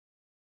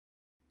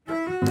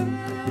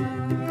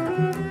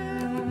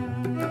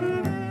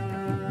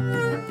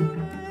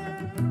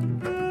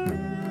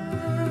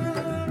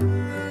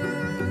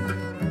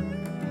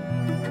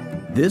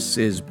This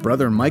is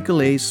Brother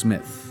Michael A.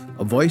 Smith,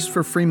 a voice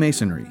for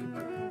Freemasonry,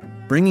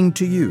 bringing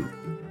to you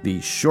the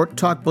Short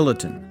Talk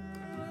Bulletin,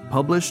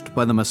 published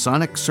by the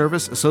Masonic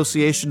Service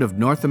Association of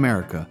North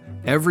America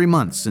every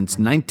month since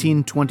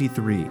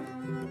 1923.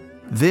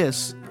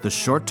 This, the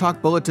Short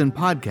Talk Bulletin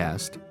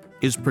podcast,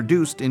 is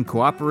produced in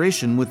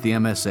cooperation with the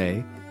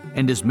MSA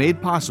and is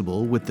made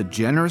possible with the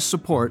generous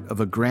support of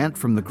a grant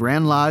from the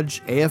Grand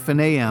Lodge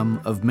AF&AM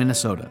of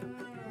Minnesota.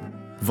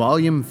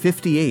 Volume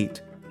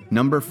 58,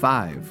 Number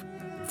 5,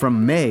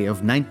 from May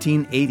of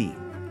 1980.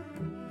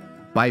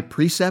 By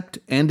Precept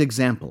and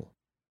Example.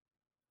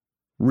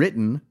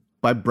 Written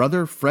by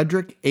Brother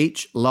Frederick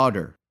H.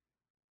 Lauder.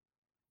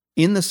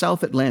 In the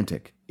South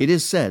Atlantic, it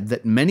is said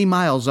that many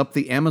miles up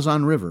the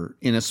Amazon River,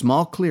 in a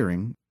small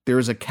clearing, there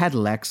is a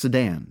Cadillac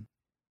sedan.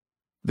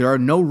 There are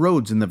no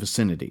roads in the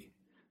vicinity.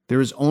 There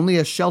is only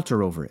a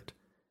shelter over it,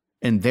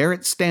 and there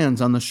it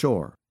stands on the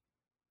shore.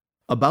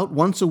 About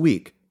once a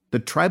week, the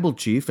tribal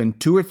chief and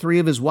 2 or 3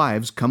 of his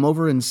wives come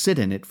over and sit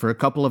in it for a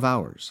couple of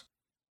hours.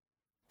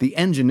 The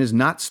engine is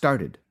not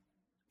started.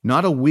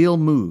 Not a wheel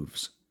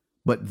moves,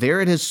 but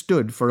there it has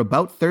stood for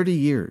about 30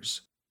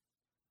 years.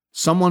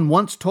 Someone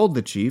once told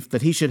the chief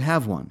that he should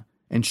have one,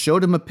 and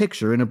showed him a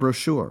picture in a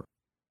brochure.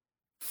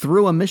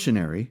 Through a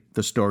missionary,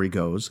 the story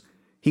goes,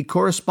 he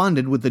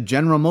corresponded with the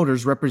General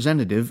Motors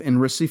representative in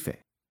Recife.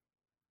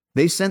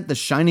 They sent the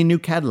shiny new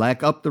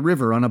Cadillac up the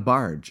river on a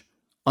barge,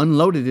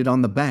 unloaded it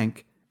on the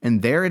bank,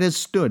 and there it has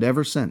stood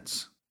ever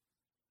since.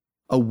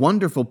 A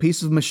wonderful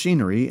piece of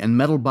machinery and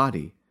metal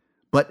body,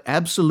 but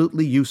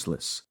absolutely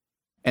useless,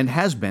 and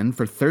has been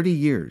for 30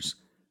 years,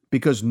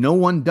 because no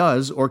one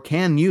does or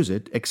can use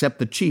it except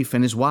the chief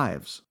and his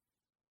wives.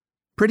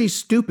 Pretty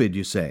stupid,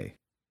 you say,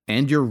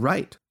 and you're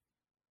right.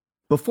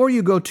 Before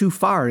you go too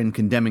far in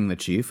condemning the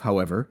chief,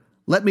 however,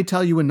 let me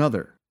tell you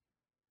another.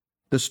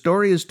 The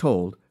story is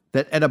told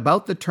that at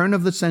about the turn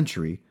of the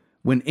century,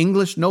 when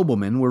English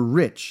noblemen were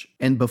rich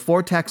and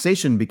before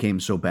taxation became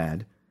so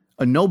bad,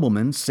 a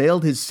nobleman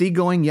sailed his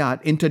seagoing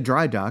yacht into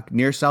dry dock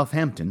near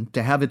Southampton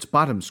to have its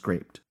bottom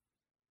scraped.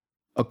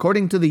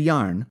 According to the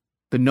yarn,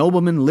 the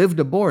nobleman lived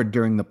aboard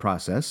during the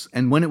process,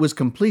 and when it was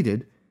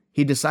completed,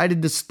 he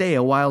decided to stay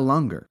a while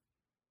longer.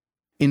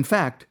 In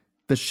fact,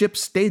 the ship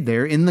stayed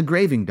there in the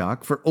graving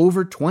dock for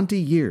over 20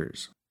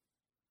 years.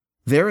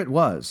 There it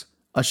was,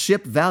 a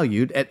ship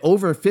valued at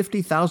over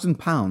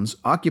 £50,000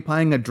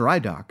 occupying a dry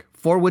dock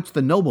for which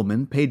the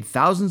nobleman paid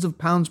thousands of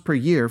pounds per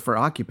year for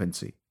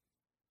occupancy.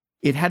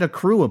 It had a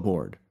crew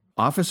aboard,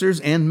 officers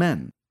and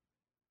men.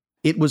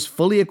 It was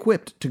fully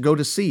equipped to go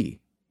to sea,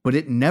 but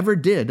it never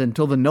did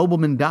until the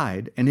nobleman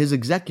died and his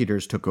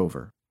executors took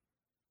over.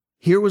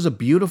 Here was a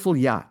beautiful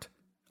yacht,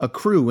 a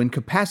crew in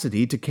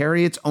capacity to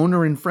carry its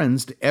owner and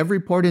friends to every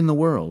port in the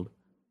world,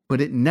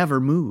 but it never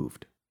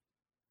moved.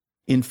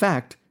 In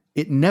fact,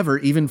 it never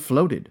even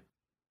floated.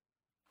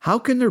 How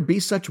can there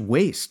be such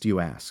waste, you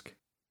ask?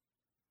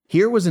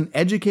 Here was an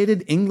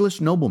educated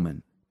English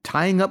nobleman,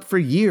 tying up for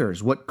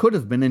years what could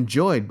have been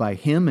enjoyed by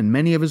him and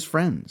many of his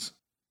friends.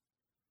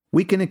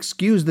 We can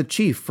excuse the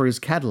chief for his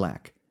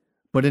Cadillac,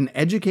 but an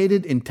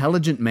educated,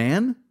 intelligent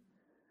man?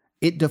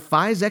 It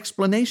defies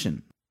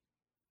explanation.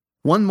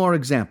 One more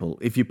example,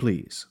 if you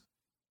please.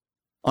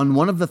 On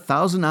one of the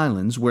Thousand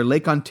Islands where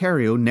Lake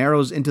Ontario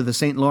narrows into the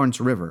St. Lawrence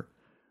River,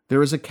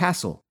 there is a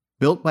castle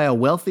built by a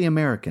wealthy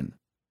American,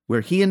 where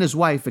he and his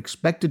wife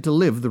expected to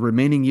live the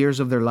remaining years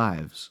of their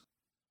lives.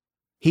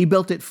 He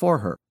built it for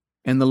her,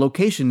 and the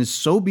location is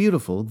so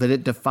beautiful that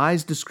it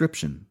defies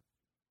description.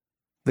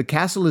 The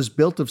castle is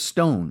built of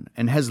stone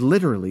and has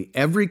literally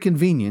every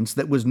convenience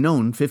that was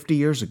known 50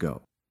 years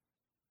ago.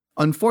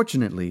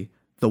 Unfortunately,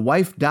 the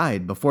wife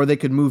died before they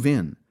could move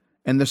in,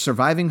 and the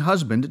surviving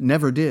husband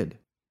never did.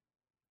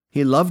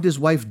 He loved his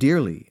wife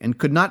dearly and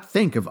could not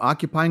think of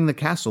occupying the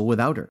castle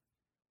without her.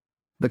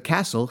 The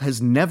castle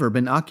has never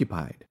been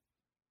occupied.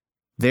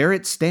 There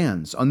it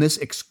stands on this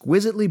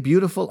exquisitely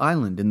beautiful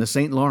island in the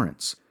St.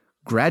 Lawrence,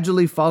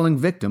 gradually falling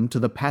victim to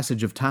the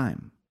passage of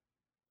time.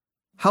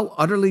 How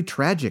utterly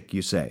tragic,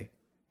 you say,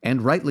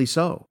 and rightly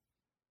so.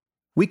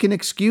 We can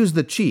excuse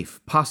the chief,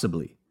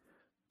 possibly,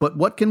 but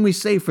what can we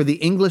say for the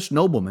English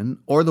nobleman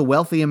or the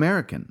wealthy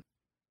American?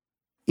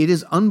 It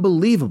is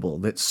unbelievable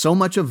that so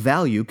much of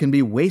value can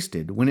be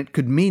wasted when it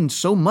could mean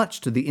so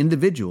much to the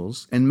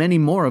individuals and many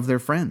more of their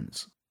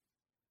friends.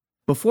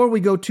 Before we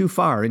go too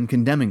far in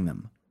condemning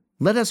them,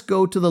 let us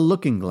go to the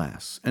looking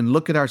glass and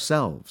look at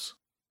ourselves.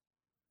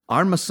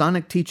 Our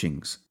Masonic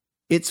teachings,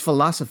 its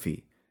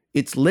philosophy,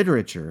 its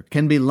literature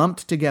can be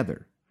lumped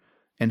together,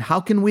 and how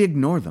can we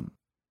ignore them?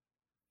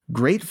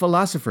 Great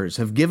philosophers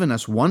have given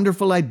us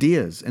wonderful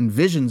ideas and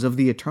visions of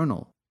the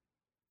eternal.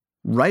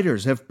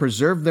 Writers have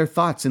preserved their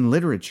thoughts in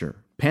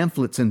literature,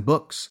 pamphlets, and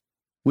books,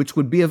 which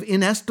would be of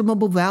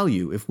inestimable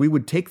value if we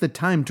would take the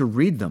time to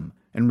read them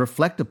and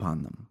reflect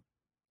upon them.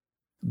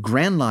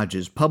 Grand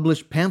Lodges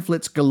publish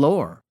pamphlets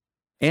galore,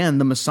 and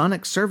the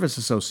Masonic Service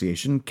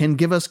Association can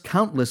give us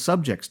countless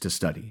subjects to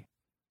study.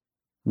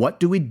 What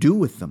do we do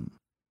with them?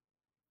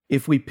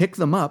 If we pick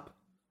them up,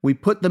 we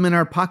put them in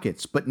our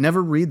pockets but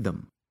never read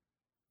them.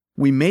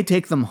 We may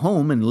take them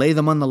home and lay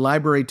them on the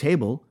library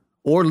table,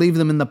 or leave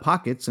them in the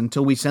pockets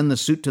until we send the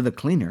suit to the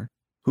cleaner,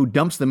 who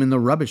dumps them in the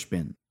rubbish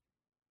bin.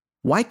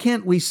 Why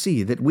can't we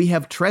see that we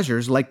have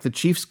treasures like the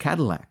chief's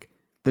Cadillac,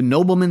 the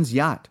nobleman's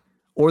yacht,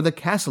 or the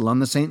castle on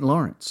the St.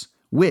 Lawrence,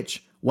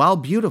 which, while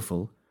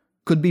beautiful,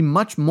 could be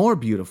much more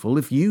beautiful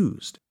if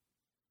used?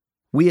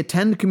 We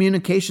attend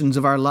communications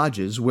of our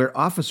lodges where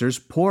officers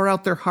pour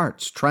out their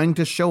hearts trying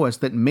to show us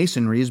that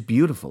Masonry is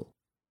beautiful,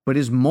 but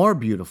is more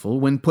beautiful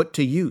when put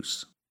to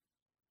use.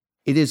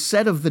 It is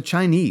said of the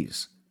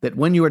Chinese that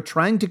when you are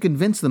trying to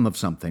convince them of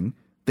something,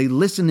 they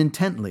listen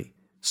intently,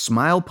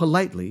 smile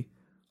politely,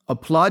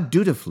 applaud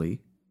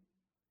dutifully,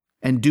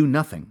 and do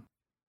nothing.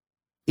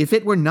 If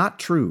it were not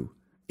true,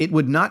 it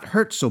would not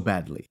hurt so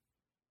badly.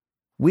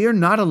 We are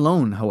not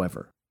alone,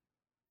 however.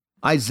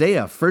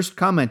 Isaiah first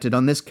commented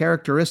on this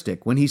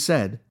characteristic when he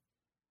said,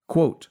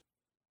 quote,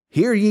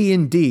 "Hear ye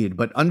indeed,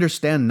 but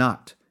understand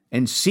not,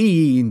 and see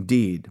ye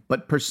indeed,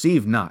 but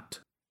perceive not."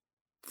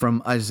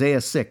 From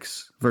Isaiah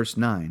 6, verse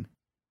 9.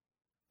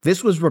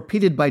 This was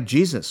repeated by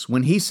Jesus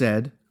when he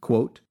said,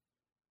 quote,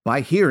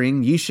 "By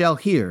hearing ye shall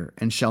hear,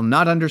 and shall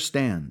not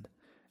understand,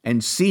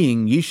 and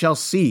seeing ye shall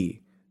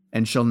see,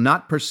 and shall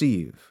not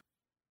perceive."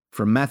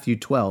 From Matthew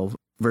 12,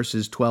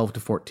 verses 12 to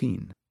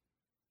 14.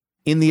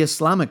 In the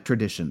Islamic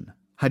tradition,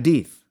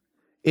 Hadith,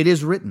 it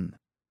is written,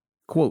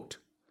 quote,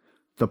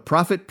 "The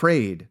prophet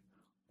prayed,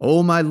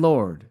 O my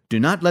Lord, do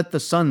not let the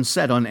sun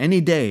set on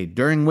any day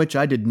during which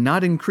I did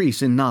not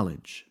increase in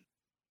knowledge."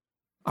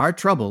 Our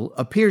trouble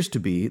appears to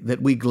be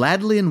that we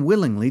gladly and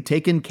willingly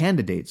take in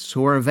candidates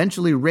who are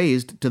eventually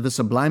raised to the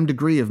sublime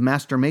degree of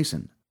Master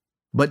Mason,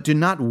 but do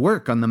not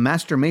work on the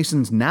Master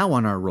Masons now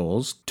on our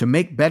rolls to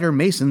make better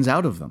Masons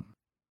out of them.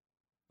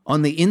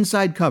 On the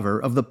inside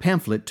cover of the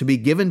pamphlet to be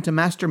given to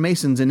Master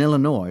Masons in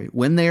Illinois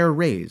when they are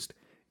raised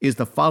is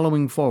the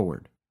following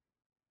foreword.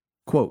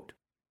 Quote,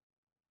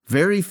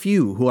 "Very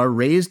few who are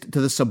raised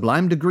to the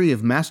sublime degree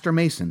of Master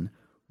Mason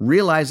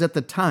realize at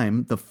the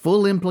time the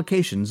full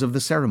implications of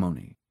the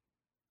ceremony.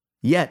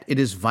 Yet it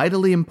is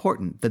vitally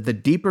important that the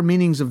deeper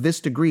meanings of this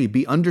degree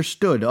be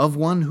understood of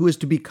one who is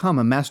to become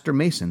a Master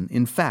Mason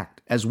in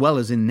fact as well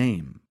as in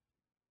name."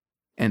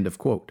 End of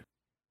quote.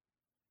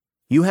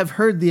 You have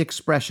heard the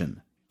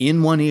expression,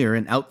 "in one ear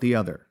and out the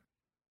other."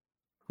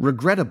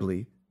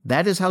 Regrettably,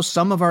 that is how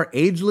some of our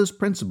ageless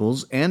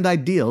principles and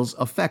ideals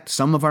affect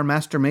some of our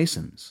Master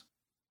Masons.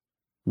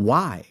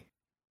 Why?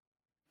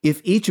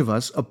 If each of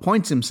us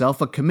appoints himself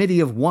a committee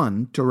of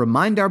one to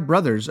remind our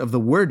brothers of the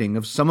wording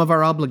of some of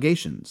our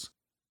obligations,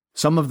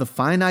 some of the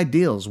fine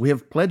ideals we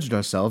have pledged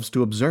ourselves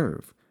to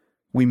observe,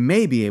 we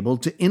may be able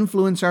to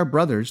influence our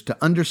brothers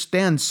to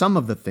understand some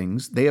of the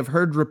things they have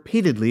heard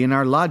repeatedly in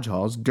our lodge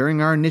halls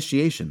during our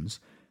initiations,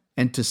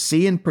 and to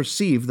see and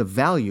perceive the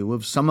value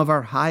of some of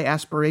our high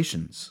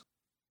aspirations.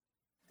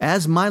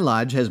 As my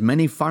lodge has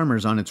many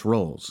farmers on its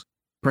rolls,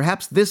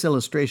 perhaps this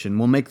illustration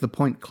will make the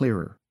point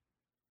clearer.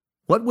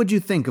 What would you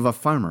think of a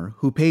farmer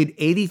who paid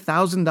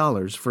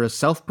 $80,000 for a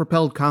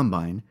self-propelled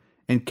combine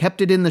and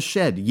kept it in the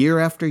shed year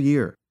after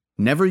year,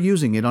 never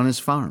using it on his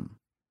farm?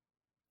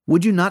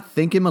 Would you not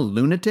think him a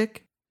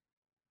lunatic?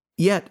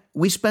 Yet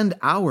we spend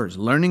hours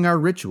learning our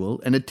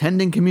ritual and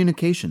attending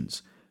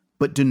communications,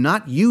 but do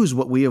not use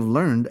what we have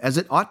learned as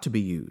it ought to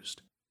be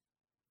used.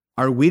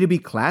 Are we to be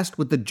classed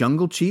with the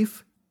jungle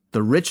chief,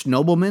 the rich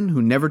nobleman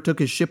who never took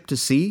his ship to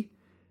sea,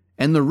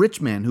 and the rich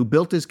man who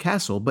built his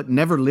castle but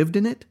never lived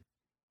in it?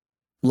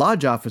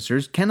 Lodge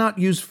officers cannot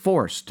use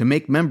force to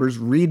make members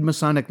read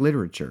Masonic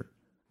literature,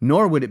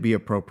 nor would it be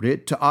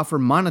appropriate to offer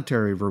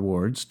monetary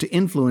rewards to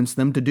influence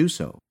them to do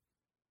so.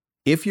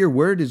 If your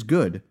word is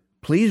good,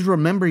 please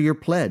remember your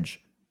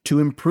pledge to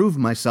improve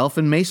myself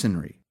in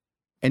Masonry,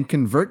 and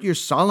convert your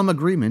solemn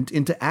agreement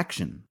into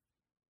action.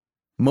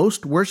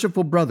 Most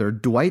Worshipful Brother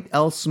Dwight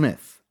L.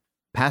 Smith,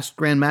 past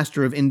Grand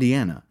Master of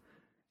Indiana,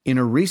 in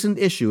a recent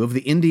issue of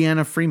the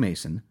Indiana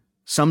Freemason,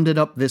 summed it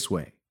up this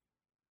way,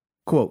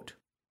 quote,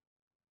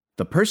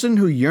 "The person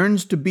who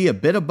yearns to be a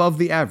bit above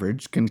the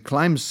average can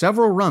climb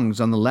several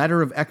rungs on the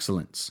ladder of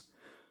excellence.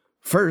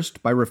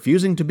 First, by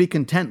refusing to be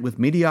content with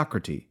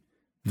mediocrity,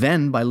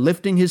 then by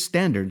lifting his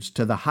standards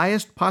to the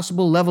highest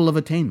possible level of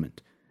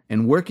attainment,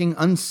 and working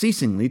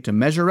unceasingly to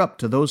measure up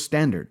to those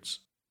standards.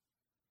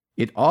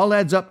 It all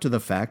adds up to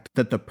the fact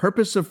that the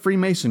purpose of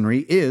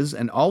Freemasonry is,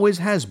 and always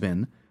has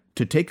been,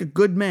 to take a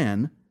good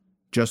man,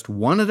 just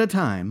one at a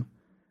time,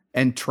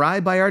 and try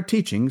by our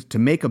teachings to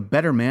make a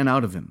better man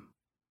out of him.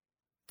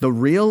 The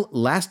real,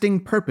 lasting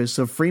purpose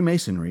of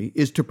Freemasonry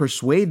is to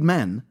persuade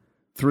men,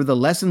 through the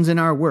lessons in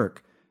our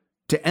work,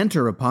 to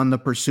enter upon the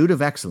pursuit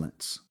of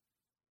excellence.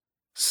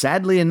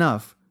 Sadly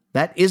enough,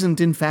 that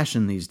isn't in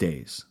fashion these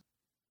days.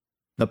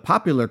 The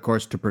popular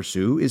course to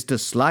pursue is to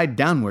slide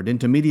downward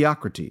into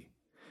mediocrity,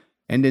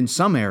 and in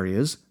some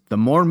areas, the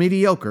more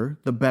mediocre,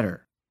 the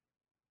better.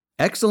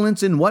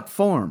 Excellence in what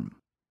form?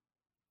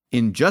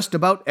 In just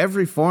about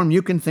every form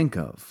you can think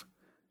of.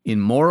 In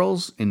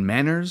morals, in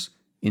manners,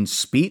 in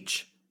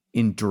speech,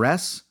 in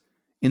dress,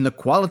 in the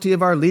quality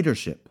of our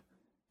leadership,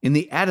 in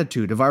the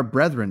attitude of our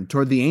brethren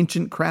toward the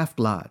ancient craft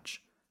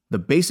lodge, the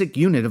basic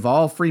unit of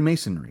all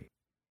Freemasonry.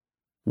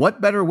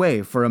 What better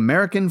way for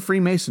American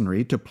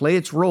Freemasonry to play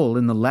its role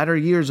in the latter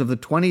years of the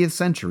 20th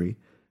century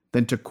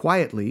than to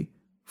quietly,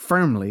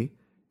 firmly,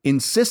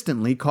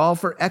 insistently call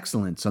for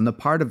excellence on the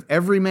part of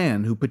every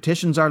man who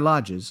petitions our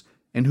lodges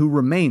and who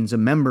remains a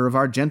member of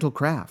our gentle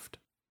craft?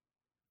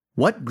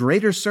 What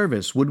greater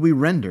service would we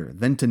render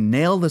than to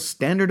nail the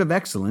standard of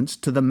excellence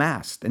to the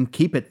mast and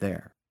keep it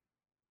there?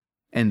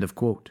 End of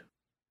quote.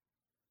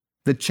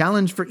 The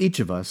challenge for each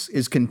of us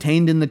is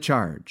contained in the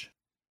charge.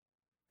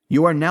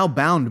 You are now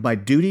bound by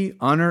duty,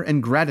 honor,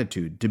 and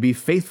gratitude to be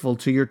faithful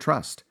to your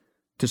trust,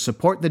 to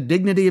support the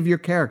dignity of your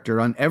character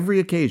on every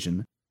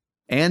occasion,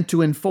 and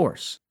to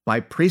enforce, by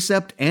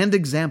precept and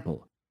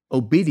example,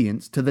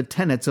 obedience to the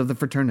tenets of the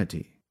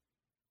fraternity.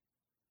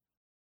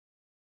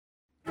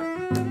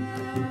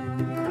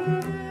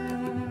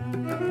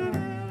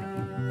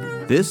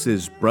 This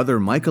is Brother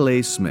Michael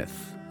A.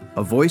 Smith,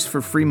 a voice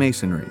for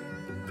Freemasonry,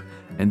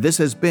 and this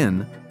has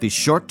been the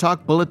Short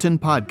Talk Bulletin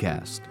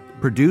podcast,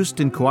 produced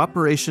in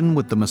cooperation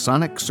with the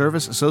Masonic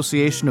Service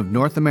Association of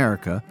North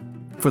America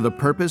for the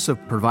purpose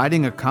of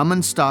providing a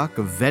common stock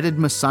of vetted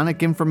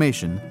Masonic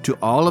information to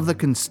all of the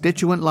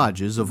constituent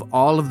lodges of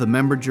all of the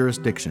member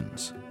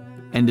jurisdictions,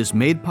 and is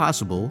made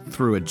possible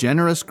through a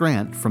generous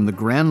grant from the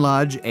Grand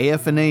Lodge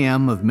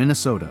AF&AM of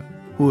Minnesota,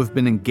 who have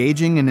been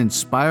engaging and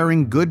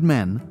inspiring good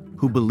men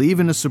who believe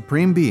in a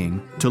supreme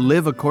being to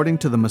live according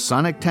to the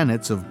Masonic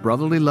tenets of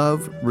brotherly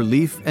love,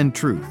 relief, and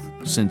truth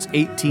since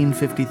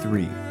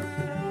 1853.